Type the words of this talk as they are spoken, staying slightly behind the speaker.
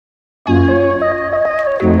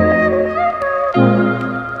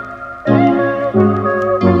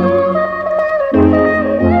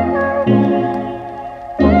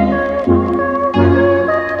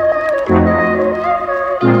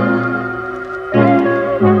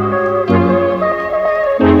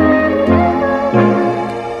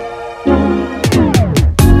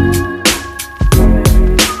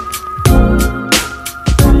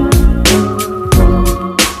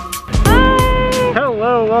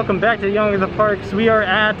welcome back to Young in the Parks. We are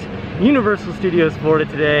at Universal Studios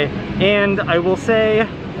Florida today, and I will say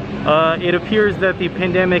it appears that the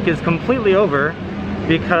pandemic is completely over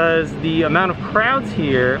because the amount of crowds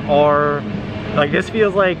here are like, this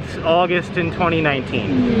feels like August in 2019.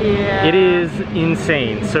 Yeah. It is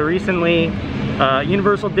insane. So recently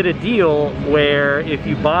Universal did a deal where if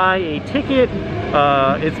you buy a ticket,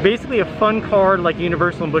 it's basically a fun card like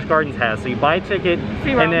Universal and Busch Gardens has. So you buy a ticket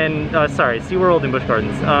and then, SeaWorld and Busch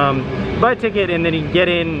Gardens. Buy a ticket and then you get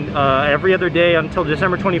in every other day until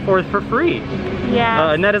December 24th for free.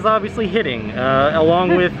 Yeah. And that is obviously hitting,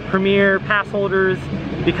 along with Premier pass holders.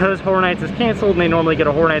 Because Horror Nights is canceled and they normally get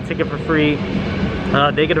a Horror Nights ticket for free,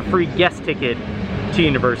 they get a free guest ticket to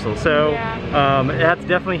Universal. So that's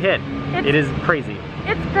definitely hit. It is crazy.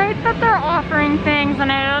 It's great that they're offering things,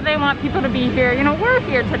 and I know they want people to be here. You know, we're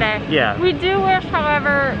here today. Yeah. We do wish,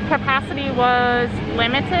 however, capacity was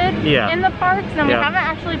limited in the parks, and we haven't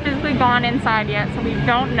actually physically gone inside yet, so we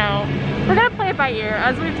don't know. We're gonna play it by ear.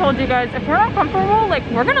 As we've told you guys, if we're not comfortable, like,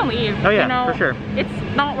 we're gonna leave. Oh yeah, you know, for sure.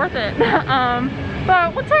 It's not worth it.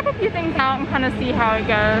 But we'll check a few things out and kind of see how it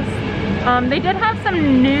goes. They did have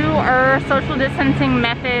some newer social distancing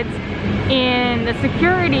methods in the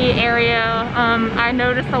security area. I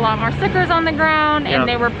noticed a lot more stickers on the ground, and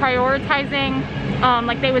they were prioritizing,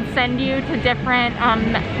 like they would send you to different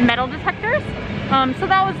metal detectors. So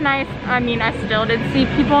that was nice. I mean, I still did see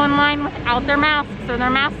people in line without their masks, or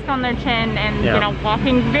their masks on their chin, and you know,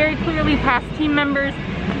 walking very clearly past team members.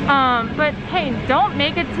 But hey, don't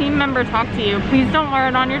make a team member talk to you. Please don't wear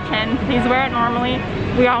it on your chin. Please wear it normally.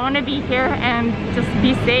 We all want to be here and just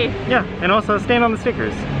be safe. Yeah, and also stand on the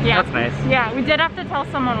stickers. Yeah. That's nice. Yeah, we did have to tell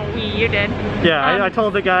someone you did. Yeah, I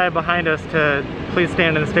told the guy behind us to please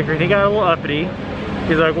stand on the sticker, and he got a little uppity.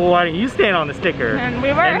 He's like, well, why don't you stand on the sticker? And we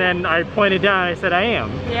were. And then I pointed down and I said, I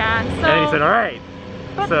am. Yeah, so. And he said, all right.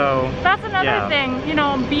 But so that's another thing, you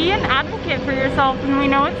know, be an advocate for yourself. And we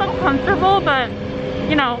know it's uncomfortable, but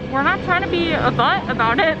you know, we're not trying to be a butt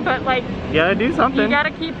about it, but like, you gotta do something. You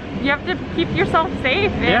have to keep yourself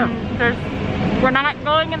safe, and we're not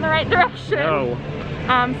going in the right direction. No.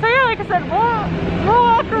 So yeah, like I said, we'll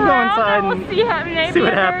walk around and we'll see how, maybe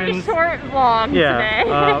what happens. Very short vlog today.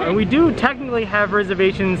 And we do technically have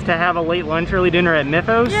reservations to have a late lunch, early dinner at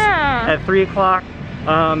Mythos at 3 o'clock.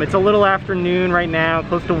 It's a little afternoon right now,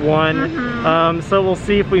 close to 1. So we'll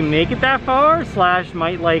see if we make it that far, /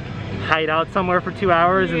 might like hide out somewhere for 2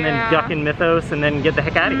 hours and then duck in Mythos and then get the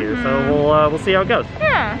heck out of here. So we'll see how it goes.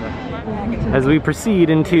 Yeah. As we proceed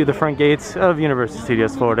into the front gates of Universal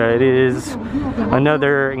Studios Florida, it is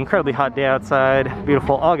another incredibly hot day outside.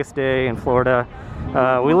 Beautiful August day in Florida.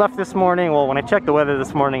 We left this morning, well, when I checked the weather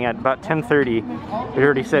this morning at about 10:30, it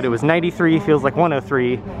already said it was 93, feels like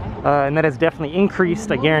 103, and that has definitely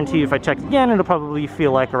increased. I guarantee if I check again, it'll probably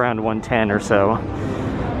feel like around 110 or so.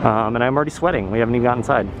 And I'm already sweating. We haven't even got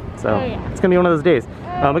inside. So it's gonna be one of those days.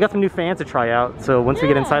 We got some new fans to try out, so once we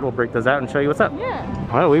get inside, we'll break those out and show you what's up.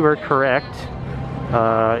 Well, we were correct.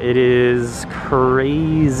 It is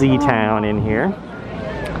crazy town in here.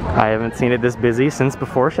 I haven't seen it this busy since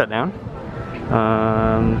before shutdown.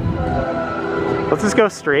 Let's just go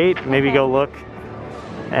straight, maybe go look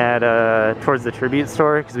at towards the Tribute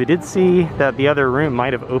Store, because we did see that the other room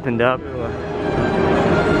might have opened up.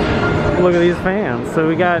 Look at these fans. So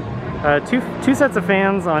we got two sets of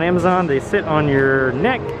fans on Amazon. They sit on your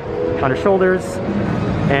neck, on your shoulders,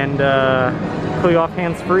 and pull you off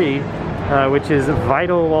hands-free, which is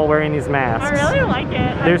vital while wearing these masks. I really like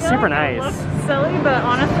it. They're super nice. It looks silly, but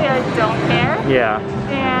honestly, I don't care. Yeah.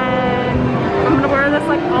 And I'm gonna wear this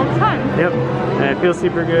like all the time. Yep. And it feels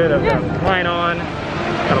super good. I've got mine on.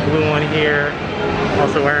 Got a blue one here.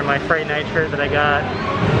 Also wearing my Fright Night shirt that I got.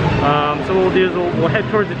 So what we'll do is we'll head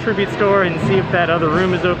towards the Tribute Store and see if that other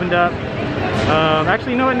room is opened up.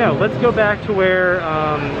 Actually, you know what? No, let's go back to where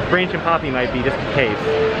Branch and Poppy might be, just in case.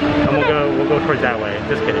 And we'll go towards that way.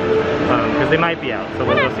 Just kidding, because they might be out. So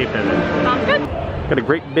we'll go see if they're there. Sounds good. Got a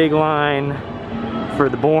great big line for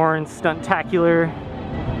the Bourne Stuntacular.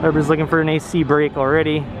 Everybody's looking for an AC break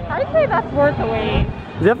already. I'd say that's worth the wait.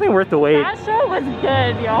 It's definitely worth the wait. That show was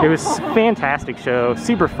good, y'all. It was a fantastic show,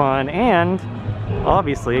 super fun, and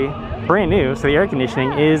obviously brand new, so the air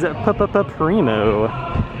conditioning is primo.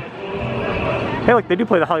 Hey look, they do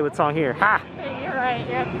play the Hollywood song here. Ha! Hey, you're right,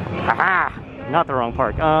 yep. Ha! Not the wrong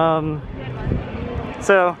park.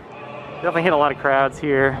 So definitely hit a lot of crowds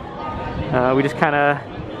here. We just kind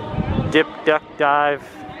of dip, duck, dive,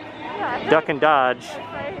 duck and dodge.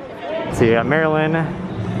 So you got Marilyn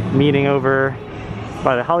meeting over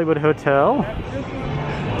by the Hollywood Hotel.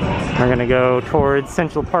 We're gonna go towards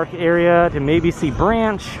Central Park area to maybe see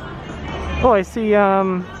Branch. Oh, I see,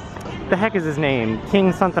 the heck is his name?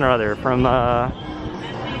 King something or other from,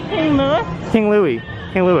 King Louis? King Louis.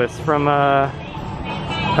 King Louis from,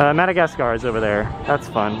 Madagascar is over there. That's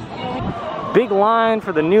fun. Big line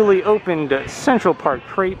for the newly opened Central Park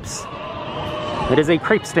Crepes. It is a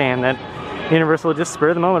crepe stand that Universal just spur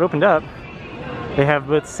of the moment opened up. They have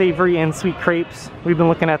both savory and sweet crepes. We've been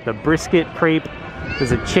looking at the brisket crepe.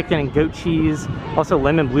 There's a chicken and goat cheese. Also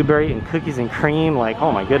lemon, blueberry, and cookies and cream. Like,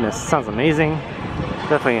 oh my goodness, sounds amazing.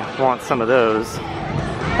 Definitely want some of those.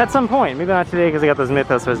 At some point, maybe not today because I got those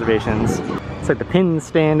Mythos reservations. It's like the pin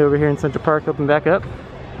stand over here in Central Park opened back up.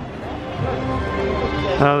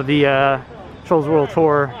 Oh, the Trolls World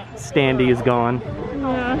Tour standee is gone.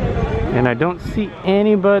 Yeah. And I don't see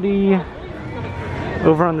anybody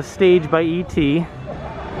over on the stage by ET.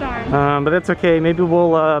 Darn. But that's okay. Maybe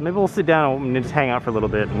we'll sit down and just hang out for a little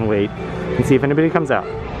bit and wait and see if anybody comes out.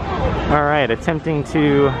 All right, attempting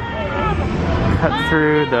to cut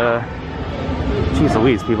through the, geez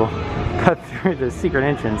Louise, people, cut through the secret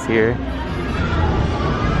entrance here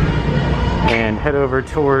and head over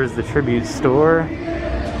towards the Tribute Store.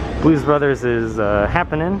 Blues Brothers is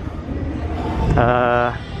happening.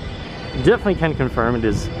 Definitely can confirm it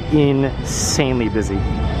is insanely busy.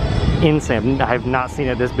 Insane. I have not seen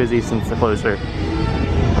it this busy since the closure.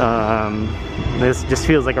 This just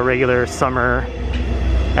feels like a regular summer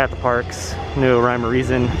at the parks. No rhyme or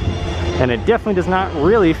reason. And it definitely does not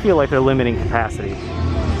really feel like they're limiting capacity.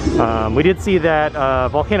 We did see that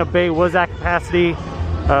Volcano Bay was at capacity,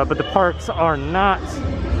 but the parks are not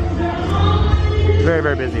very,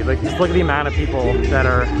 very busy. Like, just look at the amount of people that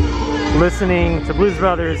are listening to Blues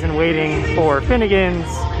Brothers and waiting for Finnegan's.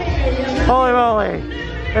 Holy moly,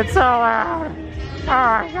 it's so loud. Oh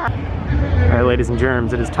my God. All right, ladies and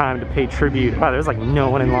germs, it is time to pay tribute. Wow, there's like no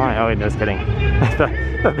one in line. Oh wait, no, just kidding. I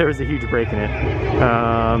thought there was a huge break in it.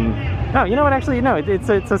 No, you know what, actually, no, it's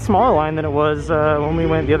a smaller line than it was when we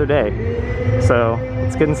went the other day. So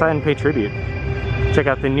let's get inside and pay tribute. Check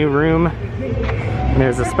out the new room. And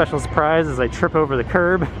there's a special surprise as I trip over the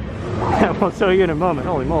curb. I'll show you in a moment.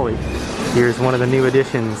 Holy moly. Here's one of the new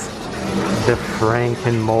additions, the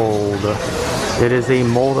Franken-Mold. It is a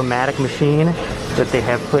mold-o-matic machine that they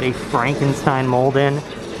have put a Frankenstein mold in.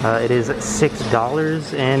 It is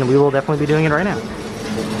 $6 and we will definitely be doing it right now.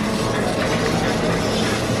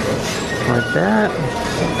 Like that.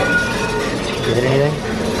 Did you hit anything?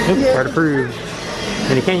 Nope, yeah. Card approved.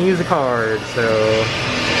 And you can't use the card, so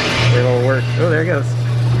it'll work. Oh, there it goes.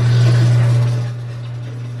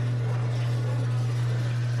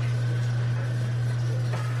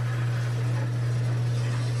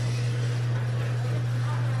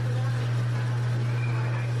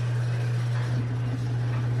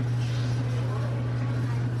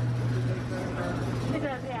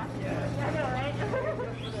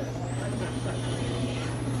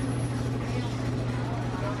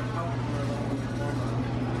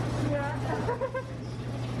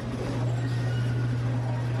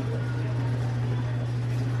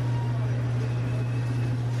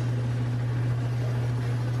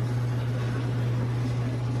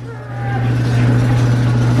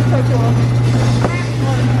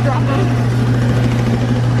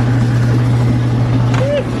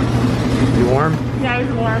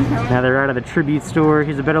 Now they're out of the Tribute Store.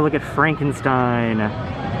 Here's a better look at Frankenstein.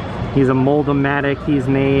 He's a mold-o-matic. He's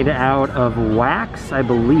made out of wax, I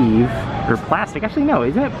believe, or plastic. Actually, no,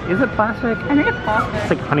 is it plastic? I think it's plastic.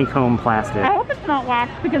 It's like honeycomb plastic. I hope it's not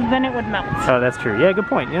wax because then it would melt. Oh, that's true. Yeah, good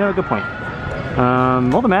point. You know, good point.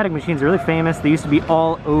 Mold-o-matic machines are really famous. They used to be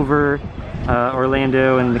all over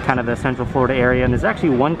Orlando and the kind of the Central Florida area, and there's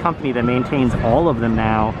actually one company that maintains all of them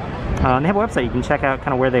now. They have a website. You can check out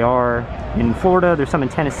kind of where they are in Florida. There's some in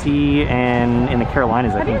Tennessee and in the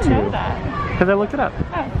Carolinas, I think, too. Know that? Because I looked it up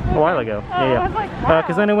a while ago. Oh, yeah. I was like, wow.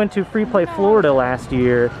 Because when I went to Free Play Florida last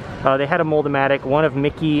year, they had a mold-o-matic, one of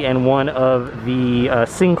Mickey and one of the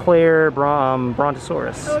Sinclair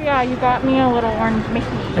Brontosaurus. Oh yeah, you got me a little orange Mickey.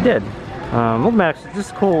 I did. Mold-o-matic's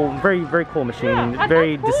just cool, very, very cool machine. Yeah,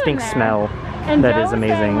 very cool distinct smell. And that Joe is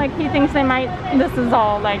amazing. Saying, like, he thinks they might, this is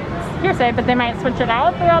all like hearsay, but they might switch it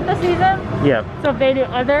out throughout the season. Yeah. So if they do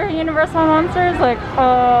other Universal monsters, like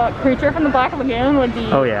Creature from the Black Lagoon would be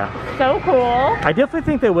so cool. I definitely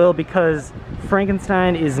think they will, because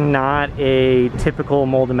Frankenstein is not a typical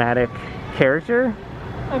mold-o-matic character.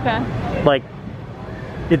 Okay. Like,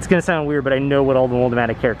 it's gonna sound weird, but I know what all the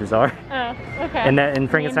mold-o-matic characters are. Oh, okay. And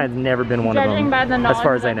Frankenstein's never been one of them, by the as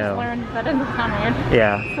far as I know. That doesn't sound weird.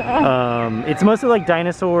 Yeah. So. It's mostly like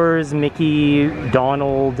dinosaurs, Mickey,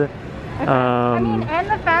 Donald, Okay. I mean, and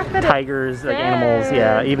the fact that tigers, like animals,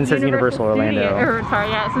 yeah, even says Universal Orlando. Sorry,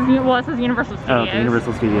 yeah, it says Universal Studios. Oh,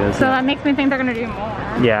 Universal Studios. So that makes me think they're gonna do more.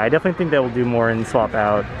 Yeah, I definitely think they will do more and swap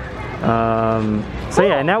out. So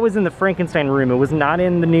yeah, and that was in the Frankenstein room. It was not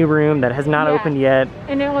in the new room that has not opened yet.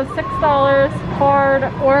 And it was $6 card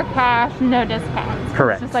or cash, no discounts.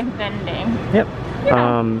 Correct. It's just like vending. Yep.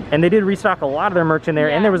 And they did restock a lot of their merch in there,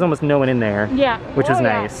 and there was almost no one in there. Yeah. Which was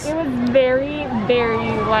nice. It was very,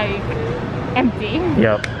 very like empty.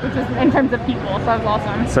 Yep. Which is in terms of people, so that was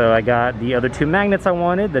awesome. So I got the other 2 magnets I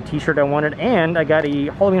wanted, the t-shirt I wanted, and I got a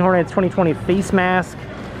Halloween Horror Nights 2020 face mask.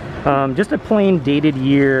 Just a plain dated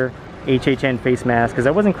year HHN face mask, because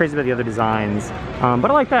I wasn't crazy about the other designs. But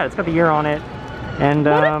I like that. It's got the year on it. And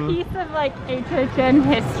what a piece of like HHN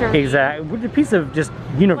history. Exactly. A piece of just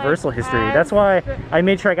Universal history. That's why I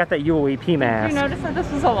made sure I got that UOAP mask. Did you notice that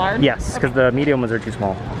this was a large? Yes, because the medium ones are too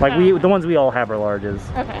small. Like the ones we all have are larges.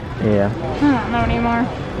 Okay. Yeah. I don't know anymore.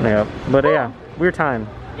 Yeah. But yeah, weird time.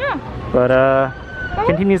 Yeah. But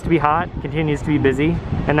continues to be hot, continues to be busy,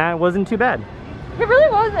 and that wasn't too bad. It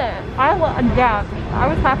really wasn't. I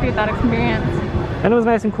was happy with that experience. And it was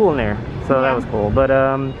nice and cool in there, so that was cool. But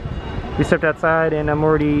we stepped outside and I'm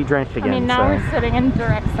already drenched again. I mean, now we're sitting in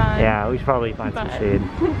direct sun. Yeah, we should probably find some shade.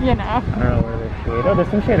 You know. I don't know where there's shade. Oh, there's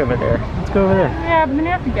some shade over there. Let's go over there. Yeah, but then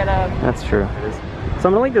you have to get up. That's true. So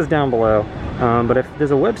I'm gonna link this down below. But if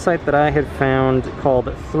there's a website that I had found called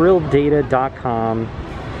thrilldata.com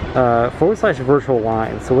 /virtual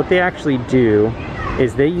line. So what they actually do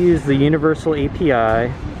is they use the Universal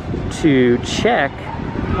API to check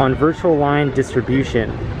on virtual line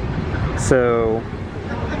distribution. So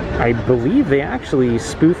I believe they actually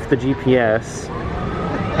spoof the GPS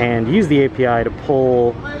and use the API to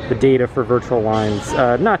pull the data for virtual lines,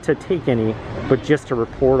 not to take any, but just to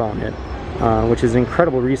report on it, which is an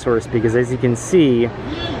incredible resource because as you can see,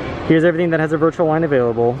 here's everything that has a virtual line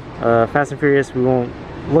available. Fast and Furious we won't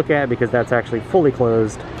look at because that's actually fully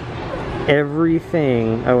closed.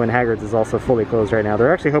 Everything, oh, and Hagrid's is also fully closed right now.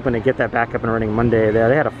 They're actually hoping to get that back up and running Monday. They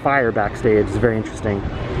had a fire backstage. It's very interesting.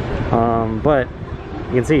 But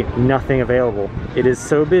you can see nothing available. It is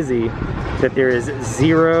so busy that there is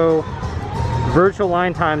 0 virtual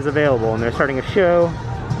line times available, and they're starting a show.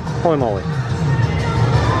 Holy moly.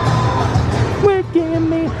 Waking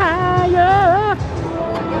me higher.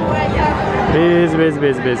 Busy, busy,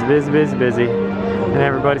 busy, busy, busy, busy, busy. And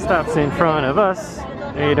everybody stops in front of us.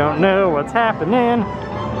 They don't know what's happening.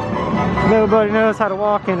 Nobody knows how to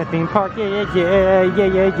walk in a theme park. Yeah, yeah, yeah,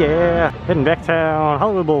 yeah, yeah. Heading back down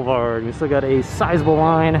Hollywood Boulevard. We still got a sizable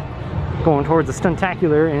line going towards the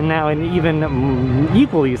Stuntacular, and now an even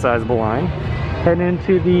equally sizable line heading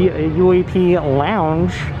into the UAP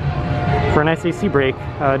lounge for a nice AC break.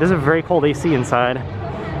 It does have a very cold AC inside,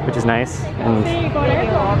 which is nice. And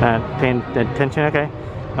paying attention, okay.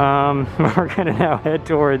 We're gonna now head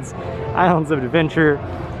towards Islands of Adventure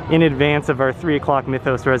in advance of our 3 o'clock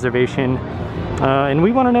Mythos reservation. And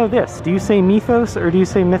we want to know this. Do you say Mythos or do you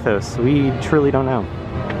say Mythos? We truly don't know.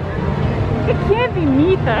 It can't be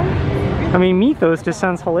Mythos. I mean, Mythos just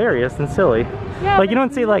sounds hilarious and silly. Yeah, like you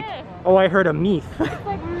don't say like, oh, I heard a myth. It's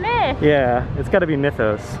like myth. Yeah, it's got to be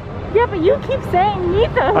Mythos. Yeah, but you keep saying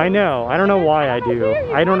Mythos. I know. I don't know why I do.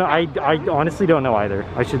 I don't know. I honestly don't know either.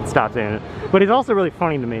 I should stop saying it. But it's also really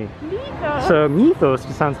funny to me. Mythos. So Mythos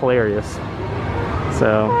just sounds hilarious.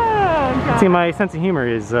 So, see, my sense of humor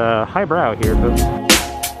is highbrow here, folks.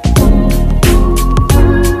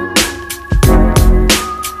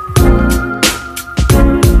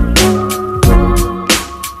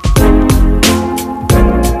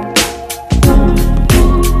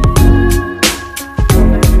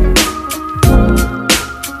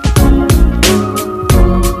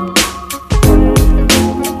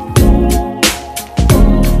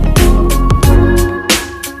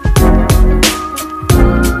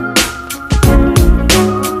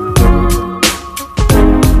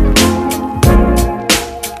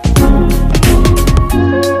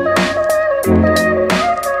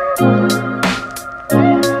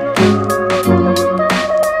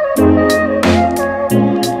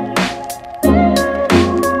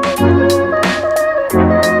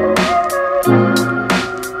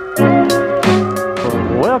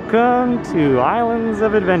 Welcome to Islands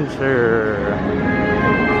of Adventure.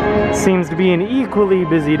 Seems to be an equally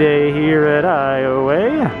busy day here at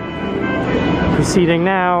IOA. Proceeding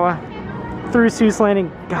now through Seuss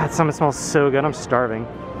Landing. God, something smells so good. I'm starving.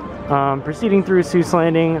 Proceeding through Seuss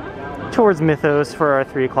Landing towards Mythos for our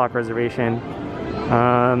 3 o'clock reservation.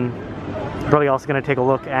 Probably also going to take a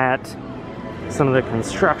look at some of the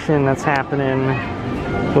construction that's happening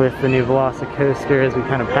with the new Velocicoaster as we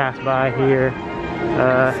kind of pass by here.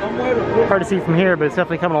 Hard to see from here, but it's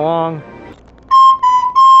definitely coming along.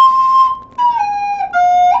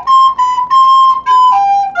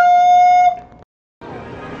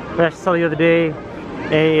 I saw the other day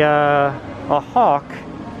a hawk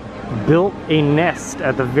built a nest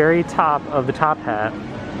at the very top of the top hat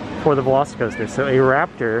for the Velocicoaster. So a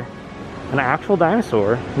raptor, an actual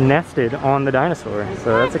dinosaur, nested on the dinosaur.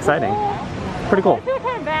 So that's exciting. Pretty cool. I feel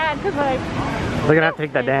kind of bad because like they're gonna have to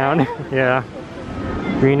take that down. Yeah.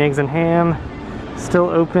 Green Eggs and Ham, still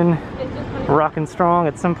open, rocking strong.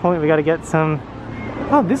 At some point we gotta get some.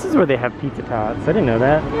 Oh, this is where they have pizza tots. I didn't know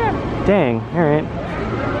that. Yeah. Dang. All right.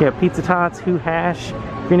 Yeah, pizza tots, Who Hash,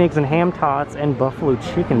 Green Eggs and Ham tots, and buffalo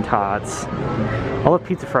chicken tots. I love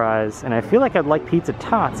pizza fries, and I feel like I'd like pizza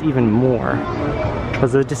tots even more,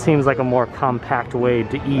 because it just seems like a more compact way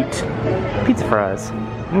to eat pizza fries.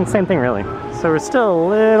 And same thing, really. So we're still a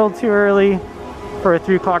little too early for a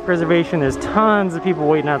 3 o'clock reservation. There's tons of people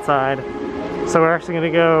waiting outside. So we're actually gonna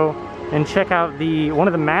go and check out one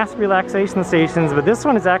of the mass relaxation stations, but this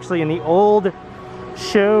one is actually in the old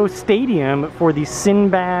show stadium for the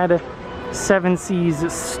Sinbad 7 Seas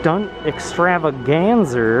Stunt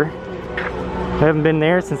Extravaganza. I haven't been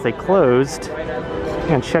there since they closed.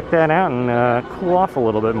 Gonna check that out and cool off a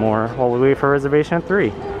little bit more while we wait for a reservation at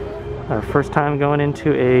 3. Our first time going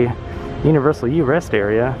into a Universal U-Rest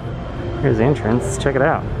area. Here's the entrance. Let's check it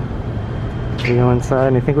out. We go inside,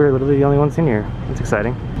 and I think we're literally the only ones in here. It's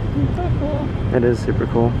exciting. It's so cool. It is super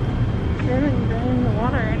cool. You haven't drained the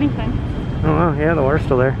water or anything. Oh, wow, yeah, the water's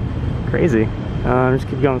still there. Crazy. Just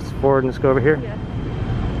keep going forward and just go over here. Yeah.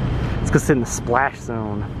 Let's go sit in the splash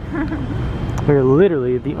zone. We're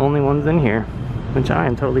literally the only ones in here, which I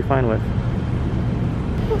am totally fine with.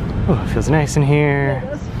 Oh, it feels nice in here.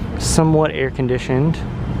 Yeah, it does. Somewhat air conditioned.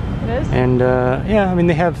 It is? And yeah, I mean,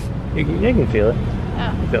 they have, you can feel it.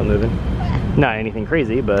 Yeah. Feel it moving. Not anything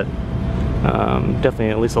crazy, but definitely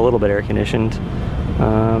at least a little bit air conditioned.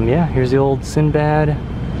 Yeah, here's the old Sinbad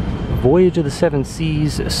Voyage of the 7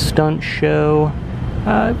 Seas stunt show.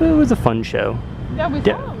 It was a fun show. Yeah, we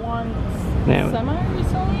saw it once Yeah.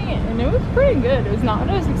 semi-recently, and it was pretty good. It was not what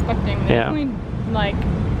I was expecting. They Yeah. definitely, like,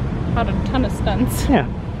 had a ton of stunts. Yeah,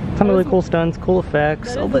 ton of really cool stunts, cool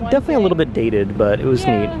effects. Definitely a little bit dated, but it was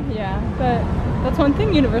neat. Yeah, but that's one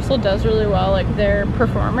thing Universal does really well. Like, their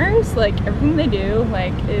performers, like, everything they do,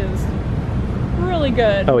 like, is really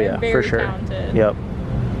good. Oh They're yeah, very for sure. talented. Yep.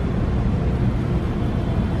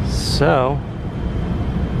 So,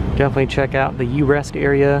 definitely check out the U-Rest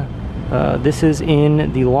area. This is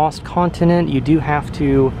in the Lost Continent. You do have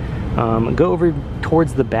to go over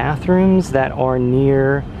towards the bathrooms that are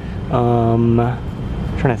near, I'm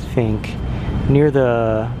trying to think, near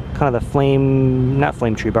the kind of the not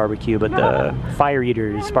Flame Tree Barbecue, but the Fire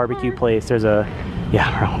Eaters barbecue place. There's a,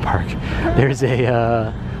 yeah, Round Park. There's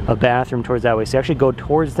a bathroom towards that way. So actually go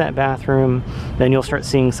towards that bathroom, then you'll start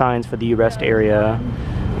seeing signs for the U-Rest area.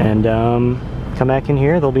 And come back in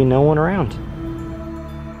here, there'll be no one around.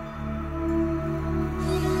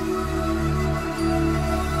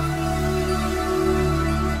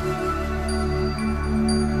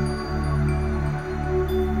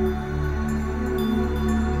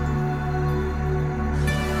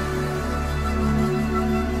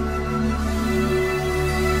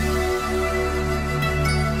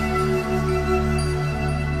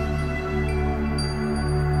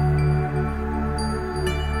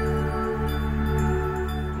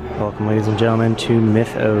 Welcome, ladies and gentlemen, to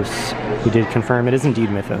Mythos. We did confirm it is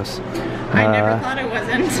indeed Mythos. I never thought it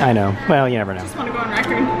wasn't. I know. Well, you never know. I just want to go on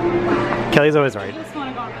record. Kelly's always right. I just want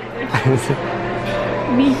to go on record.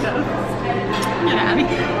 Mythos.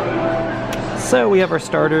 Yeah. So we have our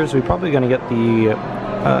starters. We're probably going to get the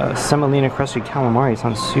semolina crusted calamari.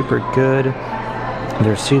 Sounds super good.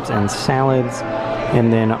 There's soups and salads.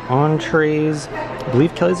 And then entrees. I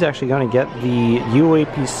believe Kelly's actually going to get the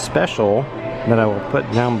UAP special that I will put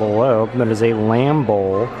down below. That is a lamb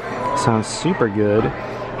bowl. Sounds super good.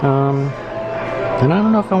 And I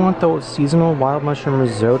don't know if I want the seasonal wild mushroom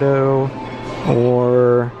risotto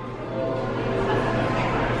or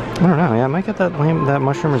I don't know. Yeah, I might get that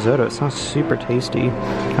mushroom risotto. It sounds super tasty.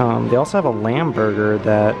 They also have a lamb burger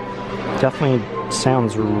that definitely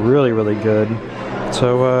sounds really, really good.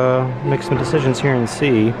 So make some decisions here and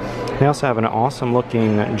see. They also have an awesome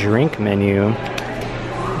looking drink menu.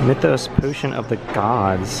 Mythos Potion of the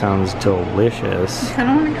Gods sounds delicious. I kind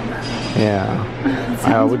of want to get that.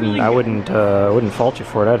 Yeah, I wouldn't fault you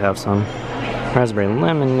for it. I'd have some. Raspberry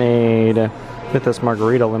lemonade, Mythos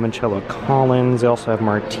Margarita, Limoncello Collins. They also have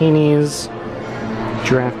martinis,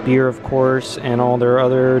 draft beer, of course, and all their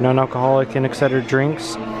other non-alcoholic and etc.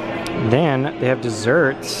 drinks. Then they have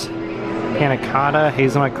desserts. panna cotta,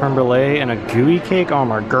 hazelnut creme brulee, and a gooey cake. Oh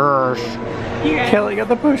my gosh. Kelly got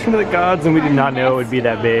the potion of the gods and we did not know it would be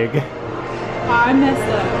that big. I messed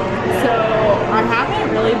up. So I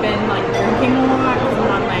haven't really been like drinking a lot because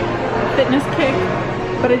I'm on like a fitness kick.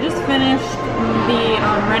 But I just finished the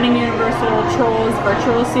running Universal Trolls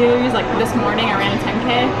virtual series like this morning. I ran a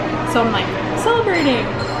 10K. So I'm like celebrating.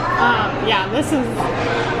 Yeah, this is...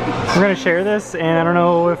 We're gonna share this and I don't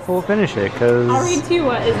know if we'll finish it because... I'll read to you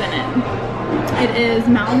what is in it. It is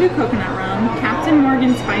Malibu Coconut Rum, Captain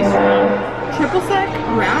Morgan Spice Rum, Triple Sec,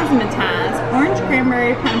 Razzmatazz, Orange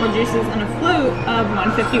Cranberry, Pineapple Juices, and a float of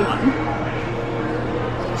 151.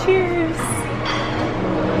 Cheers!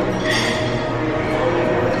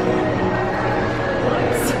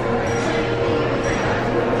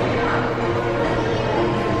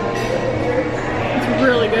 It's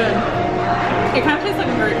really good. It kind of tastes like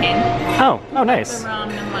a hurricane. Oh nice. The rum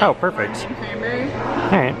and like perfect. And cranberry.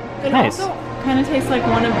 Alright, nice. It also kind of tastes like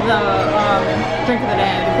one of the drink of the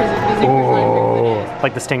day because it's the Secret Line drink of the day.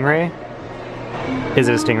 Like the Stingray? Is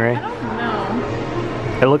it a Stingray? I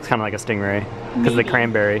don't know. It looks kind of like a Stingray because of the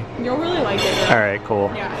cranberry. You'll really like it though. Alright,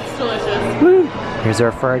 cool. Yeah, it's delicious. Woo. Here's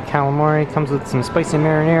our fried calamari. Comes with some spicy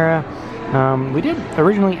marinara. We did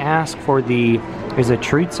originally ask for there's a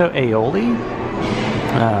chorizo aioli.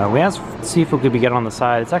 We asked to see if we could get on the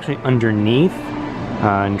side. It's actually underneath.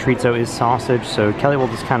 And chorizo is sausage, so Kelly will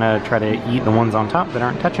just kind of try to eat the ones on top that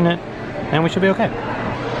aren't touching it, and we should be okay.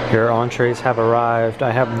 Here, our entrees have arrived. I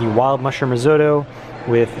have the wild mushroom risotto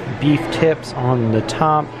with beef tips on the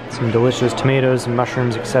top, some delicious tomatoes and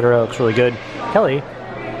mushrooms, etc. Looks really good. Kelly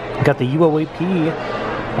got the UOAP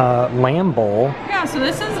lamb bowl. Yeah, so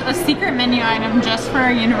this is a secret menu item just for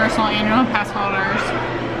Universal annual pass holders.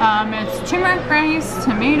 It's turmeric rice,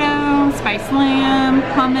 tomato, spiced lamb,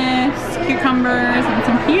 hummus, cucumbers, and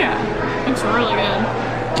some pita. Looks really good.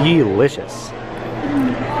 Delicious.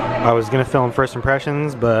 I was gonna film first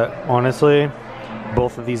impressions, but honestly,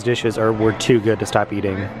 both of these dishes were too good to stop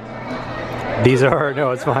eating.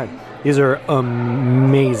 No, it's fine. These are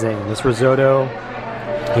amazing. This risotto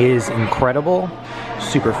is incredible,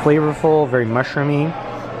 super flavorful, very mushroomy.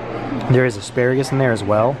 There is asparagus in there as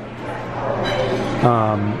well.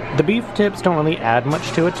 The beef tips don't really add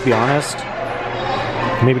much to it, to be honest.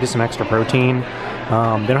 Maybe just some extra protein.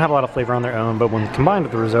 They don't have a lot of flavor on their own, but when combined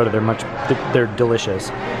with the risotto, they're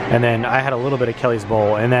delicious. And then I had a little bit of Kelly's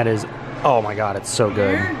bowl, and that is, oh my god, it's so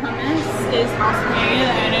good. Their hummus is house-made,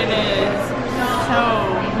 and it is so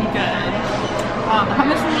good. The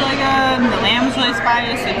hummus was really good, the lamb was really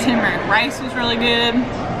spicy, the turmeric rice was really good.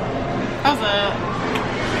 That was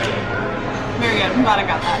very good. I'm glad I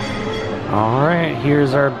got that. Alright,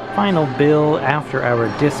 here's our final bill after our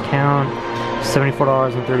discount.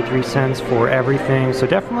 $74.33 for everything. So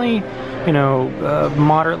definitely, you know,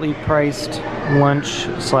 moderately priced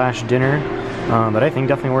lunch/dinner. But I think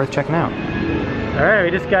definitely worth checking out. Alright,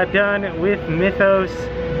 we just got done with Mythos.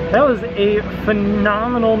 That was a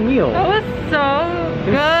phenomenal meal. That was so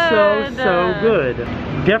good. It was so good.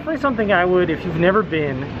 Definitely something I would, if you've never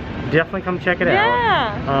been, definitely come check it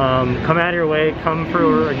out. Come out of your way, come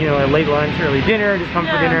for, you know, a late lunch, early dinner, just come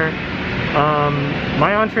for dinner.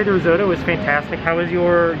 My entree to risotto was fantastic. How was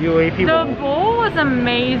your UAP bowl? The bowl was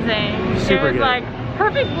amazing. Super it was good. like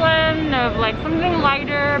perfect blend of like something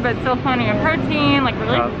lighter but still plenty of protein, like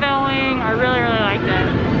really filling. I really liked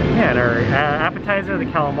it. Yeah, and our appetizer, the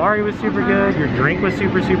calamari, was super good. Your drink was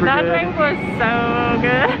super good. That drink was so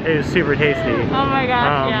good. It was super tasty. Oh my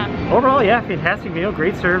gosh, yeah. Overall, yeah, fantastic meal,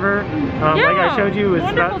 great server. Like I showed you, it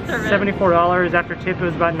was about $74. After tip, it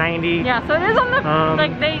was about $90. Yeah, so it is on the,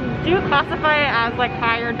 like they do classify it as like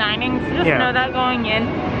higher dining, so just know that going in.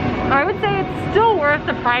 I would say it's still worth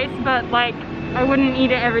the price, but like, I wouldn't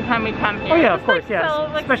eat it every time we come here. Oh yeah, of course, like, yeah.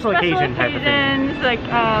 So, like, special occasion type of thing. Like,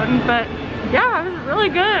 but yeah, it was really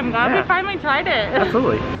good. I'm glad we finally tried it.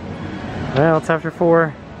 Absolutely. Well, it's after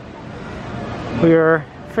 4. We are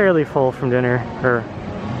fairly full from dinner, or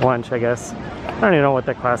lunch, I guess. I don't even know what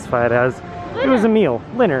that classified as. Linner. It was a meal.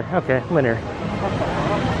 Linner. Okay, Linner.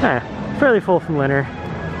 Fairly full from Linner.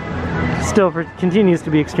 Still continues to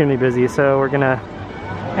be extremely busy, so we're gonna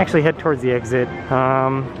actually head towards the exit.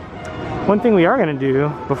 One thing we are gonna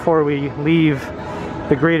do before we leave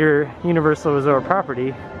the greater Universal Resort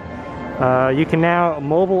property, you can now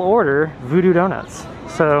mobile order Voodoo Donuts.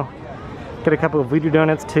 So get a couple of Voodoo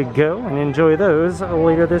Donuts to go and enjoy those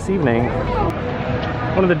later this evening.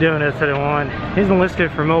 One of the donuts that I want isn't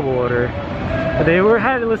listed for mobile order, but they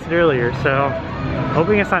had it listed earlier, so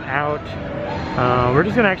hoping it's not out. We're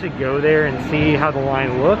just gonna actually go there and see how the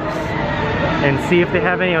line looks and see if they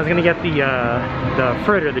have any. I was gonna get the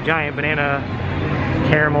fritter, the giant banana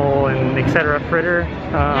caramel and etc. fritter,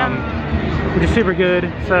 which is super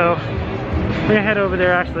good. So we're gonna head over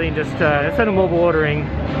there actually and just instead of mobile ordering,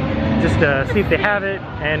 just see if they have it,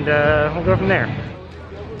 and we'll go from there.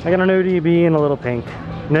 I got an ODB in a little pink.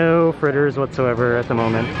 No fritters whatsoever at the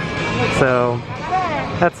moment, so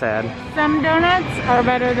that's sad. Some donuts are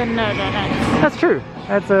better than no donuts. That's true.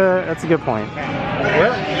 That's a good point.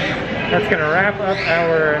 Well, that's gonna wrap up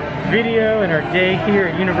our video and our day here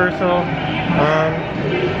at Universal.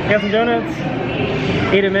 Got some donuts,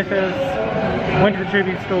 ate at Mythos, went to the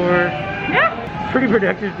Tribute Store. Yeah. Pretty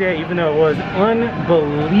productive day, even though it was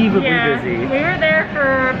unbelievably busy. We were there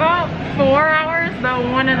for about 4 hours, but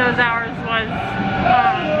one of those hours was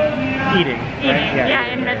eating. Right?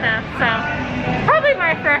 Yeah, in Mythos. So probably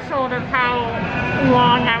my threshold of how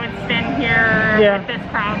long I would spend here at this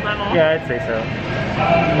crowd level. Yeah, I'd say so.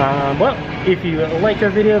 Well, if you liked our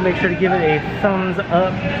video, make sure to give it a thumbs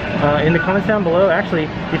up in the comments down below. Actually,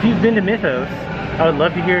 if you've been to Mythos, I would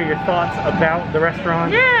love to hear your thoughts about the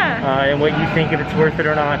restaurant, and what you think, if it's worth it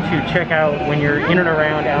or not to check out when you're in and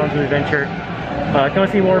around Allen's Adventure. If you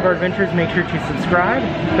want to see more of our adventures, make sure to subscribe,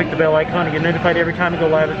 click the bell icon to get notified every time we go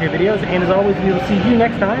live with new videos, and as always, we will see you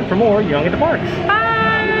next time for more Young at the Parks.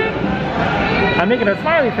 Bye! I'm making a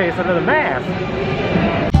smiley face under the mask.